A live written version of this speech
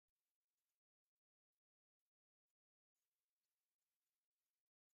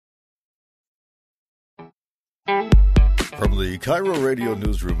From the Cairo Radio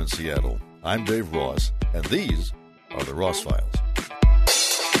Newsroom in Seattle, I'm Dave Ross, and these are the Ross Files.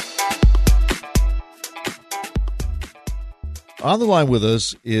 On the line with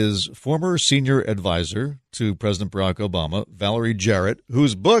us is former senior advisor to President Barack Obama, Valerie Jarrett,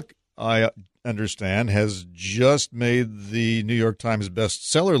 whose book, I understand, has just made the New York Times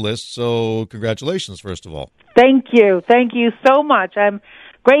bestseller list. So congratulations, first of all. Thank you. Thank you so much. I'm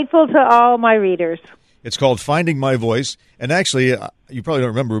grateful to all my readers. It's called Finding My Voice. And actually, you probably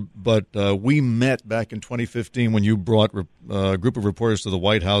don't remember, but we met back in 2015 when you brought a group of reporters to the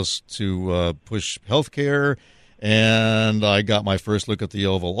White House to push health care. And I got my first look at the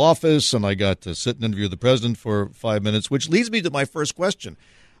Oval Office, and I got to sit and interview the president for 5 minutes, which leads me to my first question.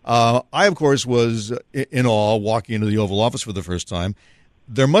 I, of course, was in awe walking into the Oval Office for the first time.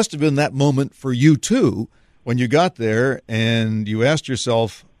 There must have been that moment for you, too, when you got there and you asked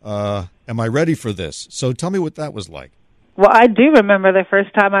yourself, am I ready for this? So tell me what that was like. Well, I do remember the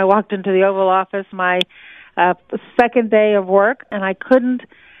first time I walked into the Oval Office, my second day of work, and I couldn't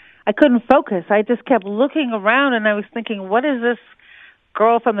focus. I just kept looking around, and I was thinking, what is this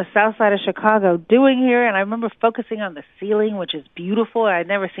girl from the south side of Chicago doing here? And I remember focusing on the ceiling, which is beautiful. I'd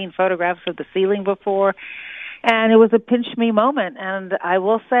never seen photographs of the ceiling before, and it was a pinch-me moment. And I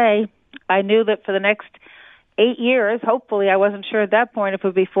will say, I knew that for the next 8 years, hopefully, I wasn't sure at that point if it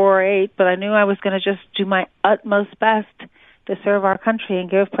would be 4 or 8, but I knew I was going to just do my utmost best to serve our country and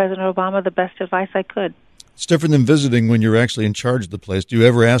give President Obama the best advice I could. It's different than visiting when you're actually in charge of the place. Do you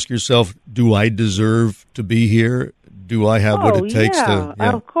ever ask yourself, do I deserve to be here? Do I have what it takes to...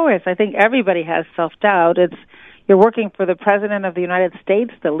 Yeah, of course. I think everybody has self-doubt. You're working for the President of the United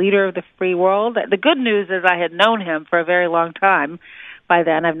States, the leader of the free world. The good news is I had known him for a very long time by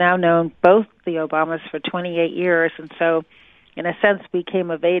then. I've now known both the Obamas for 28 years, and so in a sense we came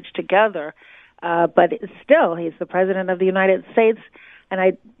of age together. But still, he's the President of the United States, and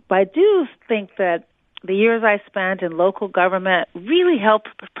I do think that the years I spent in local government really helped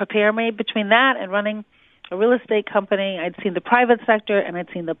prepare me. Between that and running a real estate company, I'd seen the private sector and I'd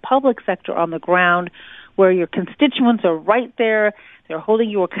seen the public sector on the ground where your constituents are right there. They're holding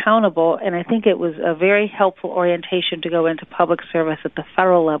you accountable, and I think it was a very helpful orientation to go into public service at the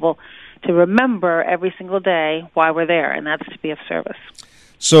federal level to remember every single day why we're there, and that's to be of service.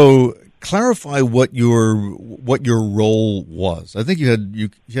 So clarify what your role was. I think you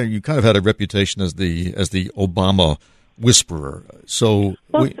kind of had a reputation as the Obama whisperer. So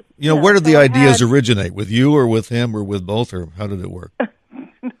where did the ideas originate? With you or with him or with both, or how did it work?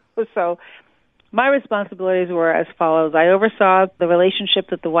 So my responsibilities were as follows. I oversaw the relationship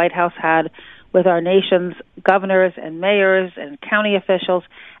that the White House had with our nation's governors and mayors and county officials,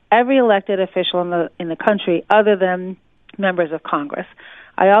 every elected official in the country other than members of Congress.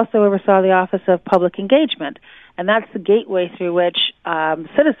 I also oversaw the Office of Public Engagement, and that's the gateway through which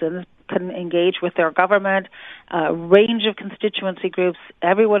citizens can engage with their government, a range of constituency groups,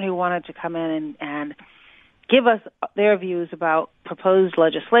 everyone who wanted to come in and give us their views about proposed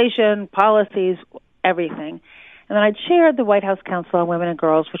legislation, policies, everything. And then I chaired the White House Council on Women and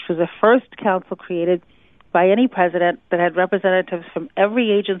Girls, which was the first council created by any president that had representatives from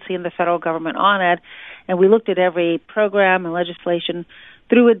every agency in the federal government on it. And we looked at every program and legislation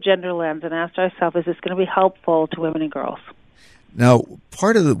through a gender lens and asked ourselves, is this going to be helpful to women and girls? Now,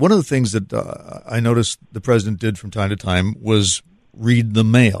 one of the things that I noticed the president did from time to time was read the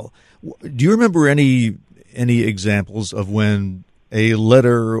mail. Do you remember any examples of when a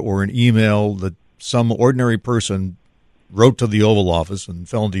letter or an email that some ordinary person wrote to the Oval Office and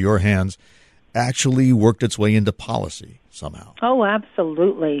fell into your hands actually worked its way into policy somehow? Oh,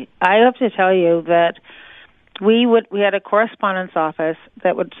 absolutely. I have to tell you that we had a correspondence office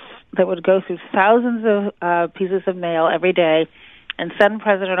that would go through thousands of pieces of mail every day and send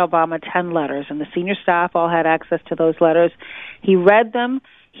President Obama 10 letters, and the senior staff all had access to those letters. He read them.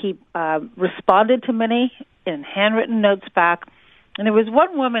 He responded to many in handwritten notes back. And there was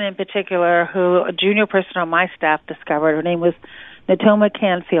one woman in particular who a junior person on my staff discovered. Her name was Natoma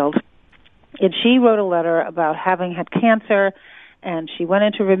Canfield. And she wrote a letter about having had cancer, and she went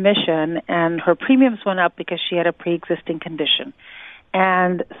into remission, and her premiums went up because she had a pre-existing condition.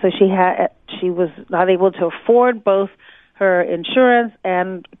 And so she was not able to afford both her insurance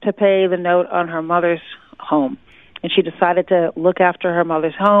and to pay the note on her mother's home. And she decided to look after her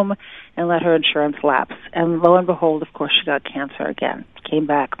mother's home and let her insurance lapse. And lo and behold, of course, she got cancer again, came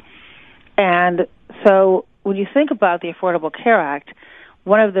back. And so when you think about the Affordable Care Act,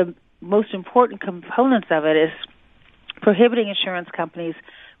 one of the most important components of it is prohibiting insurance companies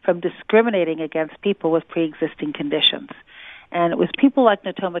from discriminating against people with pre-existing conditions. And it was people like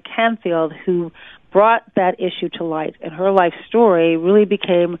Natoma Canfield who brought that issue to light, and her life story really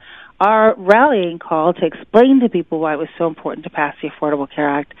became our rallying call to explain to people why it was so important to pass the Affordable Care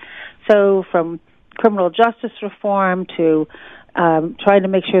Act. So from criminal justice reform to trying to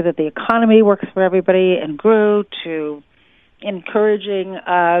make sure that the economy works for everybody and grew, to encouraging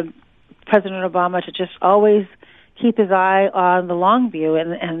President Obama to just always keep his eye on the long view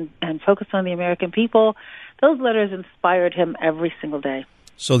and focus on the American people. Those letters inspired him every single day.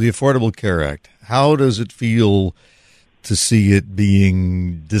 So the Affordable Care Act, how does it feel to see it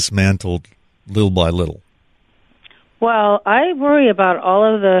being dismantled little by little? Well, I worry about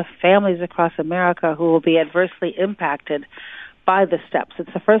all of the families across America who will be adversely impacted by the steps.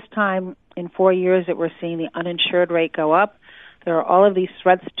 It's the first time in 4 years that we're seeing the uninsured rate go up. There are all of these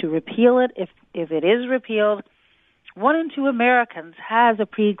threats to repeal it. If it is repealed, 1 in 2 Americans has a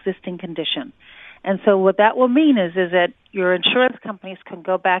pre-existing condition. And so what that will mean is that your insurance companies can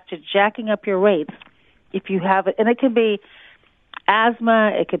go back to jacking up your rates if you have it. And it could be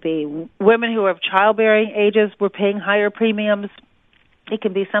asthma, it could be women who are of childbearing ages, we're paying higher premiums. It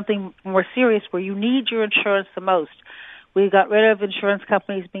can be something more serious where you need your insurance the most. We got rid of insurance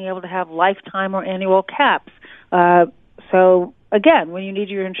companies being able to have lifetime or annual caps. So, again, when you need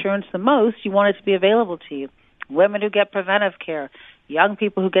your insurance the most, you want it to be available to you. Women who get preventive care, young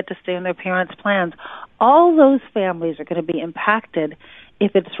people who get to stay in their parents' plans, all those families are going to be impacted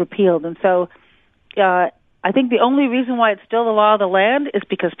if it's repealed. And so I think the only reason why it's still the law of the land is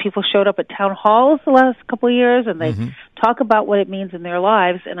because people showed up at town halls the last couple of years and they talk about what it means in their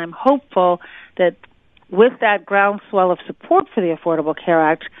lives. And I'm hopeful that with that groundswell of support for the Affordable Care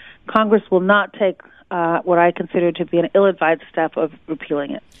Act, Congress will not take what I consider to be an ill-advised step of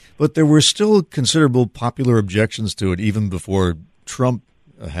repealing it. But there were still considerable popular objections to it even before Trump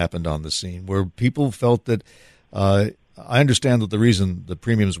happened on the scene, where people felt that I understand that the reason the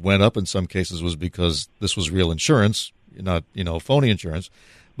premiums went up in some cases was because this was real insurance, not, phony insurance.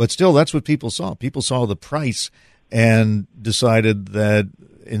 But still, that's what people saw. People saw the price and decided that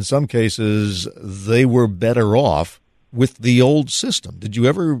in some cases they were better off with the old system.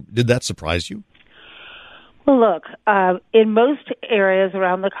 Did that surprise you? Well, look, in most areas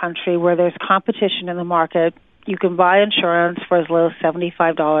around the country where there's competition in the market, you can buy insurance for as low as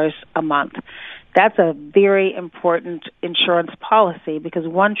 $75 a month. That's a very important insurance policy because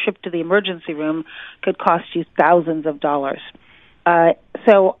one trip to the emergency room could cost you thousands of dollars.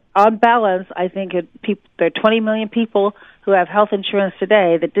 So on balance, I think there are 20 million people who have health insurance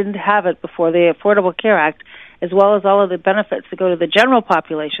today that didn't have it before the Affordable Care Act, as well as all of the benefits that go to the general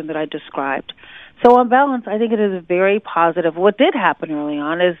population that I described. So on balance, I think it is very positive. What did happen early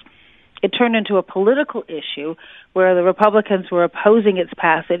on is it turned into a political issue where the Republicans were opposing its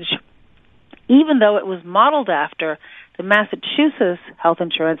passage, even though it was modeled after the Massachusetts health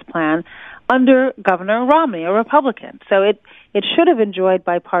insurance plan under Governor Romney, a Republican. So it should have enjoyed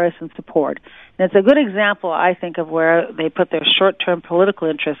bipartisan support. And it's a good example, I think, of where they put their short-term political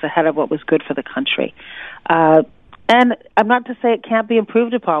interests ahead of what was good for the country. And I'm not to say it can't be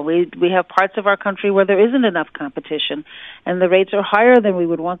improved upon. We have parts of our country where there isn't enough competition, and the rates are higher than we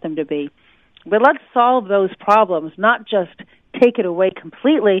would want them to be. But let's solve those problems, not just take it away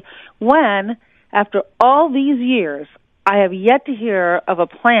completely, when, after all these years, I have yet to hear of a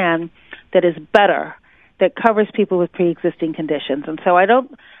plan that is better, that covers people with pre-existing conditions. And so I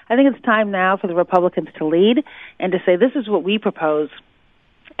think it's time now for the Republicans to lead and to say, this is what we propose.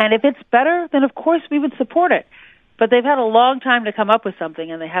 And if it's better, then of course we would support it. But they've had a long time to come up with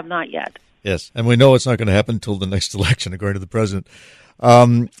something, and they have not yet. Yes, and we know it's not going to happen until the next election, according to the president. I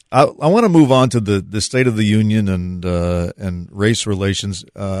want to move on to the State of the Union and race relations.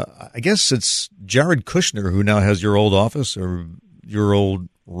 I guess it's Jared Kushner who now has your old office or your old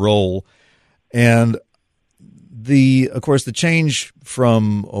role, and of course the change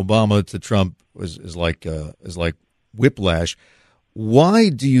from Obama to Trump is like whiplash. Why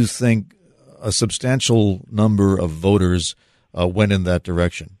do you think a substantial number of voters went in that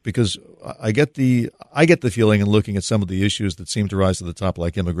direction? Because I get the feeling, in looking at some of the issues that seem to rise to the top,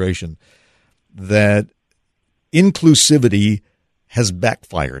 like immigration, that inclusivity has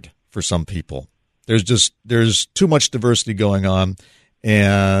backfired for some people. There's too much diversity going on,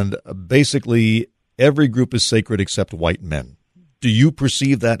 and basically every group is sacred except white men. Do you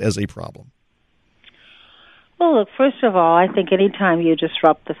perceive that as a problem? Well, look, first of all, I think any time you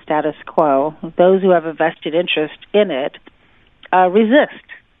disrupt the status quo, those who have a vested interest in it resist.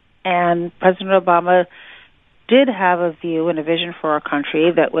 And President Obama did have a view and a vision for our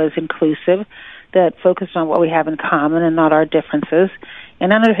country that was inclusive, that focused on what we have in common and not our differences.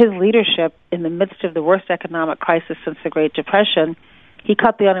 And under his leadership, in the midst of the worst economic crisis since the Great Depression, he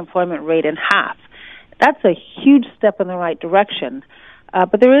cut the unemployment rate in half. That's a huge step in the right direction.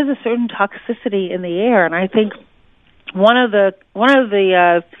 But there is a certain toxicity in the air, and I think one of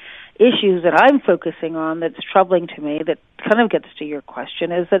the issues that I'm focusing on that's troubling to me, that kind of gets to your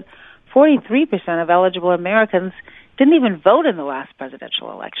question, is that 43% of eligible Americans didn't even vote in the last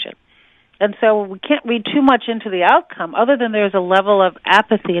presidential election. And so we can't read too much into the outcome other than there's a level of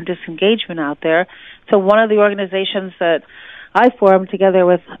apathy and disengagement out there. So one of the organizations that I formed together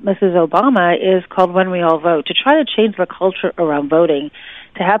with Mrs. Obama is called When We All Vote, to try to change the culture around voting,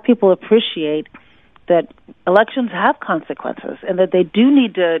 to have people appreciate that elections have consequences and that they do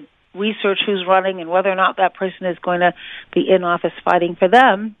need to research who's running and whether or not that person is going to be in office fighting for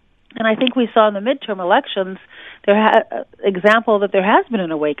them. And I think we saw in the midterm elections example that there has been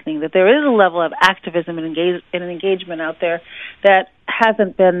an awakening, that there is a level of activism and engagement out there that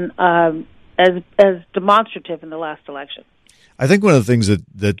hasn't been as demonstrative in the last election. I think one of the things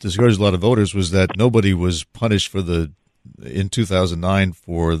that discouraged a lot of voters was that nobody was punished in 2009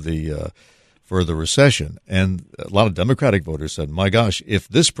 for the recession, and a lot of Democratic voters said, "My gosh, if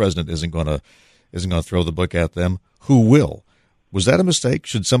this president isn't going to throw the book at them, who will?" Was that a mistake?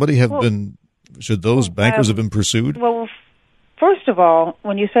 Should somebody have been? Should those bankers have been pursued? Well, first of all,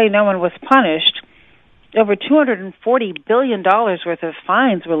 when you say no one was punished, over $240 billion worth of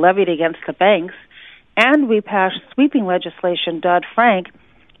fines were levied against the banks, and we passed sweeping legislation, Dodd-Frank,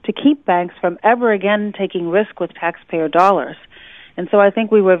 to keep banks from ever again taking risk with taxpayer dollars. And so I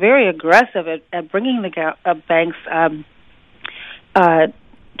think we were very aggressive at bringing the banks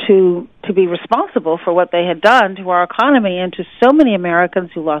to be responsible for what they had done to our economy and to so many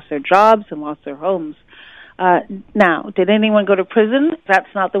Americans who lost their jobs and lost their homes. Now, did anyone go to prison?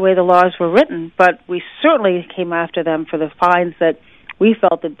 That's not the way the laws were written, but we certainly came after them for the fines that we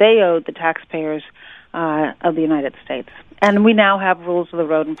felt that they owed the taxpayers of the United States. And we now have rules of the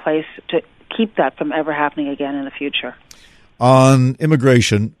road in place to keep that from ever happening again in the future. On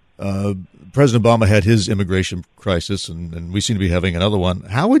immigration, President Obama had his immigration crisis, and we seem to be having another one.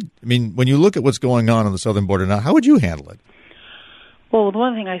 When you look at what's going on the southern border now, how would you handle it? Well, the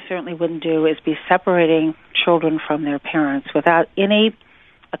one thing I certainly wouldn't do is be separating children from their parents without any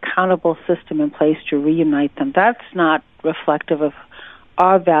accountable system in place to reunite them. That's not reflective of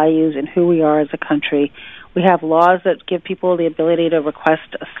our values and who we are as a country. We have laws that give people the ability to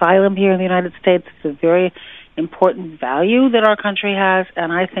request asylum here in the United States. It's a very important value that our country has,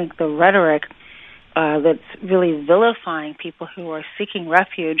 and I think the rhetoric that's really vilifying people who are seeking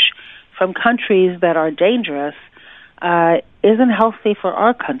refuge from countries that are dangerous isn't healthy for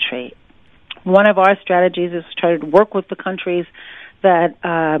our country. One of our strategies is to try to work with the countries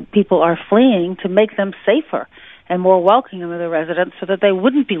that people are fleeing to make them safer and more welcoming of the residents so that they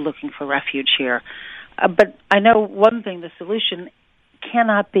wouldn't be looking for refuge here. But I know one thing, the solution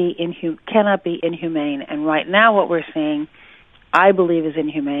cannot be inhumane. And right now what we're seeing, I believe, is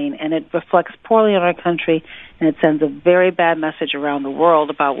inhumane, and it reflects poorly on our country, and it sends a very bad message around the world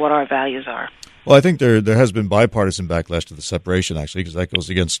about what our values are. Well, I think there has been bipartisan backlash to the separation, actually, because that goes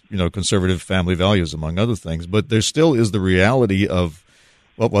against conservative family values, among other things. But there still is the reality of,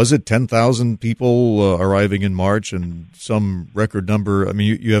 what was it, 10,000 people arriving in March and some record number. I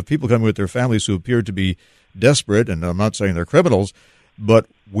mean, you have people coming with their families who appear to be desperate, and I'm not saying they're criminals, but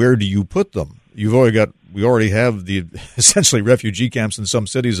where do you put them? We already have the essentially refugee camps in some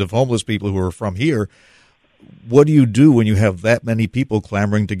cities of homeless people who are from here. What do you do when you have that many people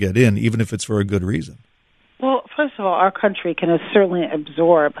clamoring to get in, even if it's for a good reason? Well, first of all, our country can certainly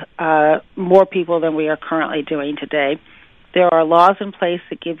absorb more people than we are currently doing today. There are laws in place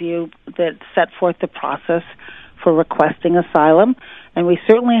that set forth the process for requesting asylum, and we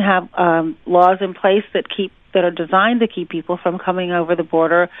certainly have laws in place that are designed to keep people from coming over the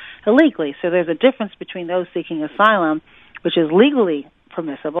border illegally. So there's a difference between those seeking asylum, which is legally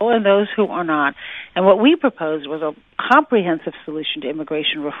permissible, and those who are not. And what we proposed was a comprehensive solution to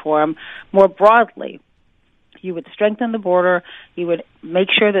immigration reform more broadly. You would strengthen the border. You would make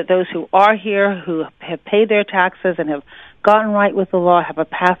sure that those who are here, who have paid their taxes and have gotten right with the law, have a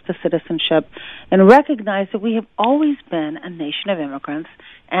path to citizenship, and recognize that we have always been a nation of immigrants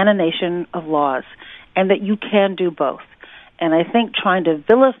and a nation of laws, and that you can do both. And I think trying to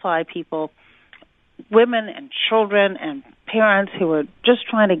vilify people, women and children and parents who are just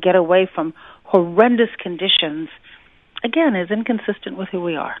trying to get away from horrendous conditions, again, is inconsistent with who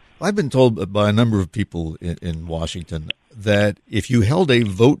we are. I've been told by a number of people in Washington that if you held a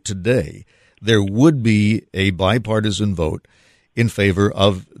vote today, there would be a bipartisan vote in favor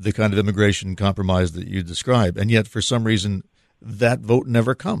of the kind of immigration compromise that you describe. And yet, for some reason, that vote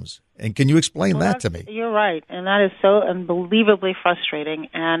never comes. And can you explain that to me? You're right, and that is so unbelievably frustrating.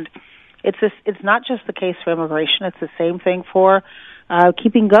 And it's not just the case for immigration. It's the same thing for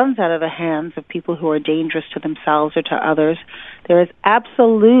keeping guns out of the hands of people who are dangerous to themselves or to others. There is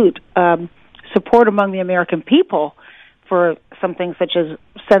absolute support among the American people for something such as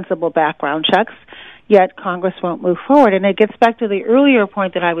sensible background checks, yet Congress won't move forward. And it gets back to the earlier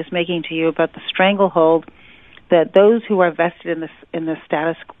point that I was making to you about the stranglehold that those who are vested in the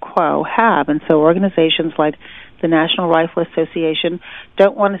status quo have. And so organizations like the National Rifle Association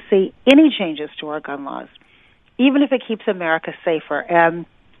don't want to see any changes to our gun laws, even if it keeps America safer. And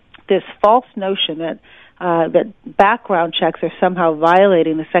this false notion that background checks are somehow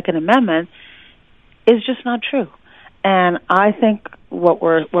violating the Second Amendment is just not true. And I think what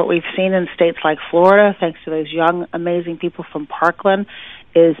we've seen in states like Florida, thanks to those young, amazing people from Parkland,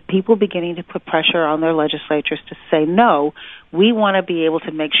 is people beginning to put pressure on their legislatures to say, no, we want to be able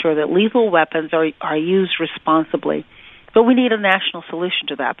to make sure that lethal weapons are used responsibly. But we need a national solution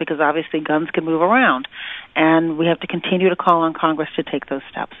to that because obviously guns can move around, and we have to continue to call on Congress to take those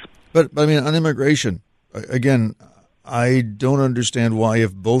steps. But I mean, on immigration, again, I don't understand why,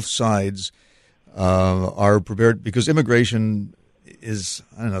 if both sides are prepared, because immigration is,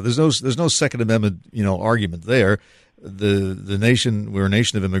 I don't know, there's no Second Amendment, argument there. The nation, we're a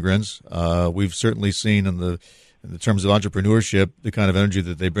nation of immigrants. We've certainly seen in the terms of entrepreneurship the kind of energy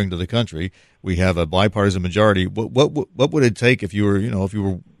that they bring to the country. We have a bipartisan majority. What would it take if you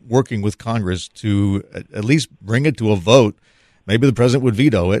were working with Congress to at least bring it to a vote? Maybe the president would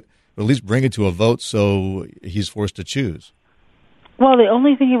veto it, but at least bring it to a vote so he's forced to choose. Well, the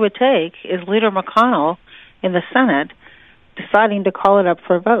only thing it would take is Leader McConnell in the Senate deciding to call it up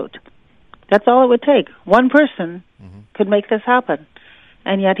for a vote. That's all it would take. One person could make this happen,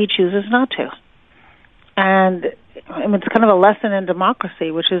 and yet he chooses not to. And it's kind of a lesson in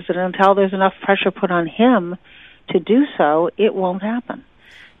democracy, which is that until there's enough pressure put on him to do so, it won't happen.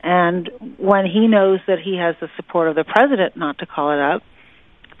 And when he knows that he has the support of the president not to call it up,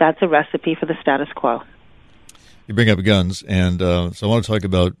 that's a recipe for the status quo. You bring up guns, and so I want to talk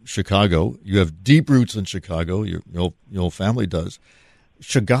about Chicago. You have deep roots in Chicago. Your whole family does.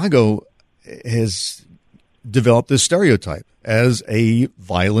 Chicago has developed this stereotype as a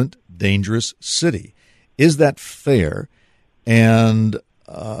violent, dangerous city. Is that fair? And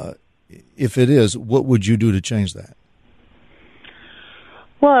if it is, what would you do to change that?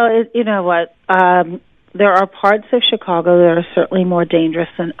 Well, you know what? There are parts of Chicago that are certainly more dangerous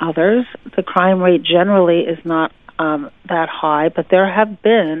than others. The crime rate generally is not that high, but there have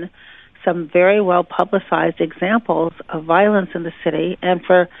been some very well-publicized examples of violence in the city. And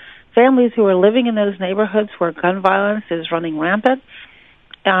for families who are living in those neighborhoods where gun violence is running rampant,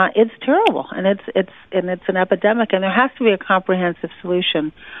 it's terrible, and it's an epidemic, and there has to be a comprehensive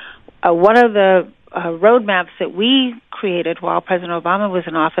solution. One of the roadmaps that we created while President Obama was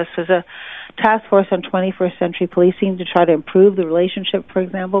in office was a task force on 21st century policing to try to improve the relationship, for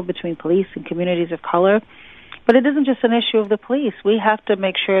example, between police and communities of color. But it isn't just an issue of the police. We have to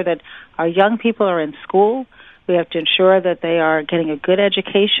make sure that our young people are in school. We have to ensure that they are getting a good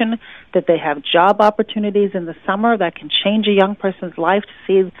education, that they have job opportunities in the summer that can change a young person's life to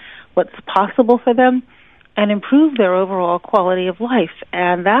see what's possible for them and improve their overall quality of life.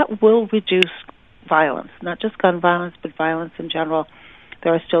 And that will reduce violence, not just gun violence, but violence in general.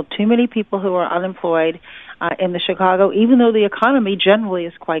 There are still too many people who are unemployed in the Chicago, even though the economy generally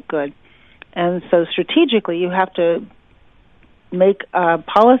is quite good. And so strategically, you have to make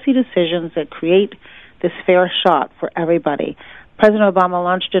policy decisions that create this fair shot for everybody. President Obama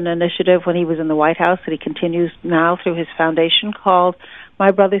launched an initiative when he was in the White House that he continues now through his foundation called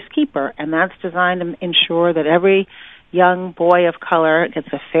My Brother's Keeper, and that's designed to ensure that every young boy of color gets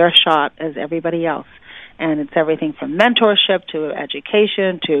a fair shot as everybody else. And it's everything from mentorship to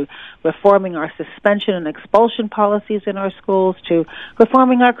education to reforming our suspension and expulsion policies in our schools to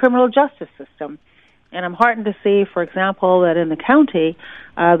reforming our criminal justice system. And I'm heartened to see, for example, that in the county,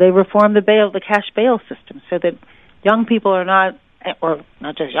 they reformed the cash bail system so that young people are not, or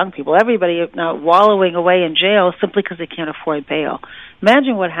not just young people, everybody is not wallowing away in jail simply because they can't afford bail.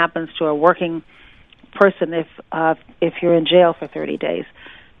 Imagine what happens to a working person if you're in jail for 30 days.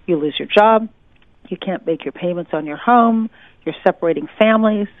 You lose your job. You can't make your payments on your home. You're separating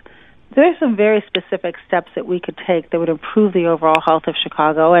families. There are some very specific steps that we could take that would improve the overall health of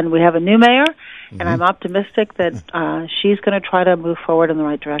Chicago. And we have a new mayor, and I'm optimistic that she's going to try to move forward in the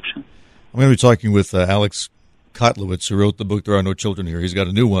right direction. I'm going to be talking with Alex Kotlowitz, who wrote the book There Are No Children Here. He's got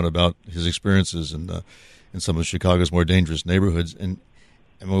a new one about his experiences in some of Chicago's more dangerous neighborhoods. And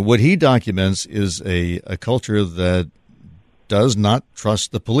what he documents is a culture that does not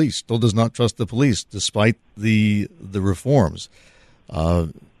trust the police, still does not trust the police, despite the reforms.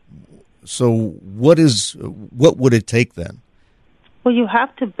 So what would it take then? Well, you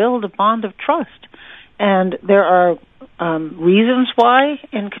have to build a bond of trust. And there are reasons why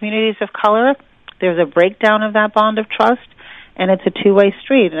in communities of color there's a breakdown of that bond of trust, and it's a two-way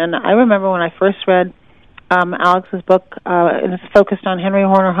street. And I remember when I first read Alex's book, and it's focused on Henry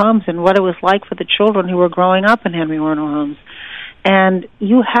Horner homes and what it was like for the children who were growing up in Henry Horner homes. And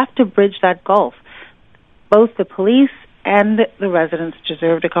you have to bridge that gulf. Both the police and the residents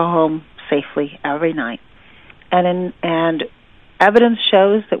deserve to go home safely every night. And evidence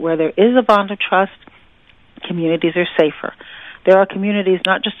shows that where there is a bond of trust, communities are safer. There are communities,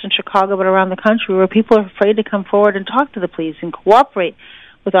 not just in Chicago, but around the country, where people are afraid to come forward and talk to the police and cooperate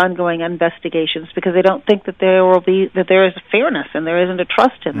with ongoing investigations because they don't think that there is fairness and there isn't a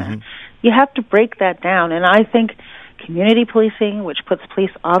trust in that. You have to break that down. And I think community policing, which puts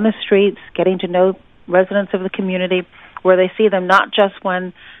police on the streets, getting to know residents of the community, where they see them not just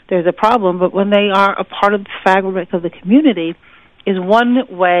when there's a problem, but when they are a part of the fabric of the community, is one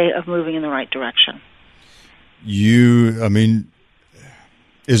way of moving in the right direction.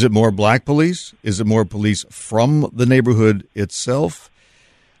 Is it more black police? Is it more police from the neighborhood itself?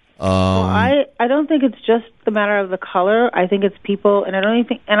 Well, I don't think it's just the matter of the color. I think it's people, and I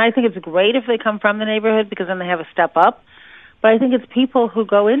think it's great if they come from the neighborhood because then they have a step up. But I think it's people who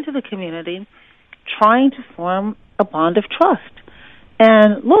go into the community trying to form a bond of trust.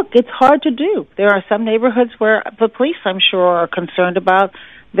 And look, it's hard to do. There are some neighborhoods where the police, I'm sure, are concerned about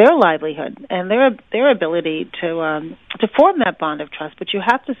their livelihood and their ability to form that bond of trust. But you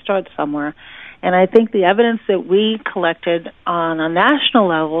have to start somewhere. And I think the evidence that we collected on a national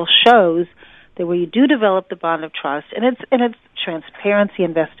level shows that where you do develop the bond of trust, and it's transparency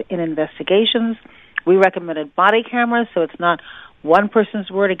in investigations. We recommended body cameras, so it's not one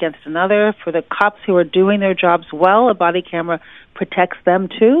person's word against another. For the cops who are doing their jobs well, a body camera protects them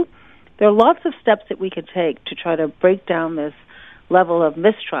too. There are lots of steps that we could take to try to break down this level of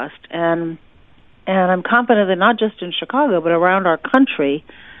mistrust. And I'm confident that not just in Chicago, but around our country,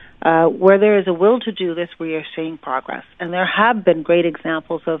 where there is a will to do this, we are seeing progress. And there have been great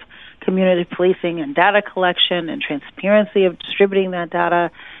examples of community policing and data collection and transparency of distributing that data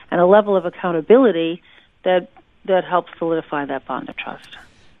and a level of accountability that helps solidify that bond of trust.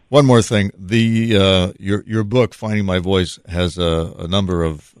 One more thing. Your book, Finding My Voice, has a number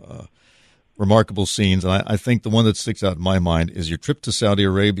of remarkable scenes. And I think the one that sticks out in my mind is your trip to Saudi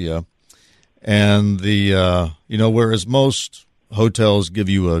Arabia. And whereas most hotels give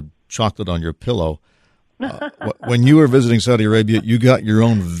you a chocolate on your pillow, when you were visiting Saudi Arabia, you got your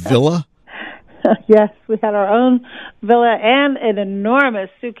own villa? Yes, we had our own villa and an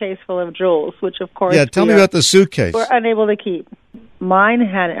enormous suitcase full of jewels, which, of course, tell me about the suitcase. We're unable to keep. Mine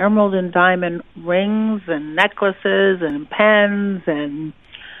had emerald and diamond rings and necklaces and pens, and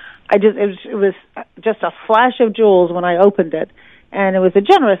it was just a flash of jewels when I opened it. And it was a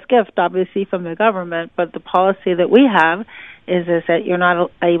generous gift, obviously, from the government, but the policy that we have is that you're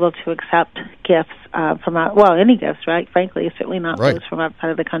not able to accept gifts any gifts, right? Frankly, certainly not those from outside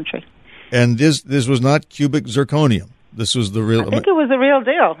of the country. And this was not cubic zirconium. This was the real. I think it was the real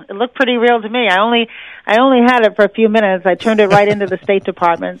deal. It looked pretty real to me. I only had it for a few minutes. I turned it right into the State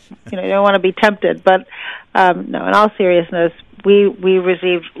Department. You don't want to be tempted, but no. In all seriousness, we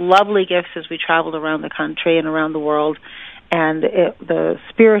received lovely gifts as we traveled around the country and around the world. And the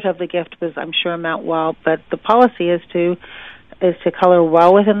spirit of the gift was, I'm sure, meant well. But the policy is to color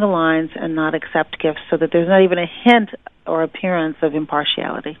well within the lines and not accept gifts, so that there's not even a hint or appearance of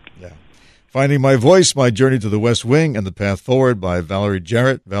impartiality. Yeah. Finding My Voice, My Journey to the West Wing and the Path Forward by Valerie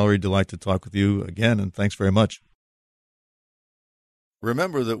Jarrett. Valerie, delight to talk with you again, and thanks very much.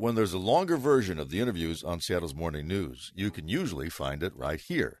 Remember that when there's a longer version of the interviews on Seattle's Morning News, you can usually find it right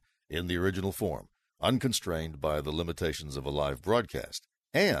here in the original form, unconstrained by the limitations of a live broadcast.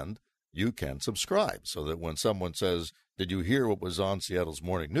 And you can subscribe so that when someone says, "Did you hear what was on Seattle's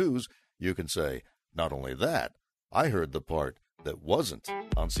Morning News?" you can say, "Not only that, I heard the part that wasn't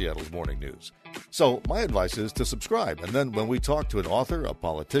on Seattle's Morning News." So my advice is to subscribe. And then when we talk to an author, a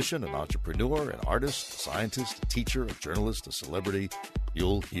politician, an entrepreneur, an artist, a scientist, a teacher, a journalist, a celebrity,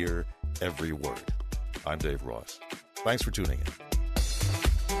 you'll hear every word. I'm Dave Ross. Thanks for tuning in.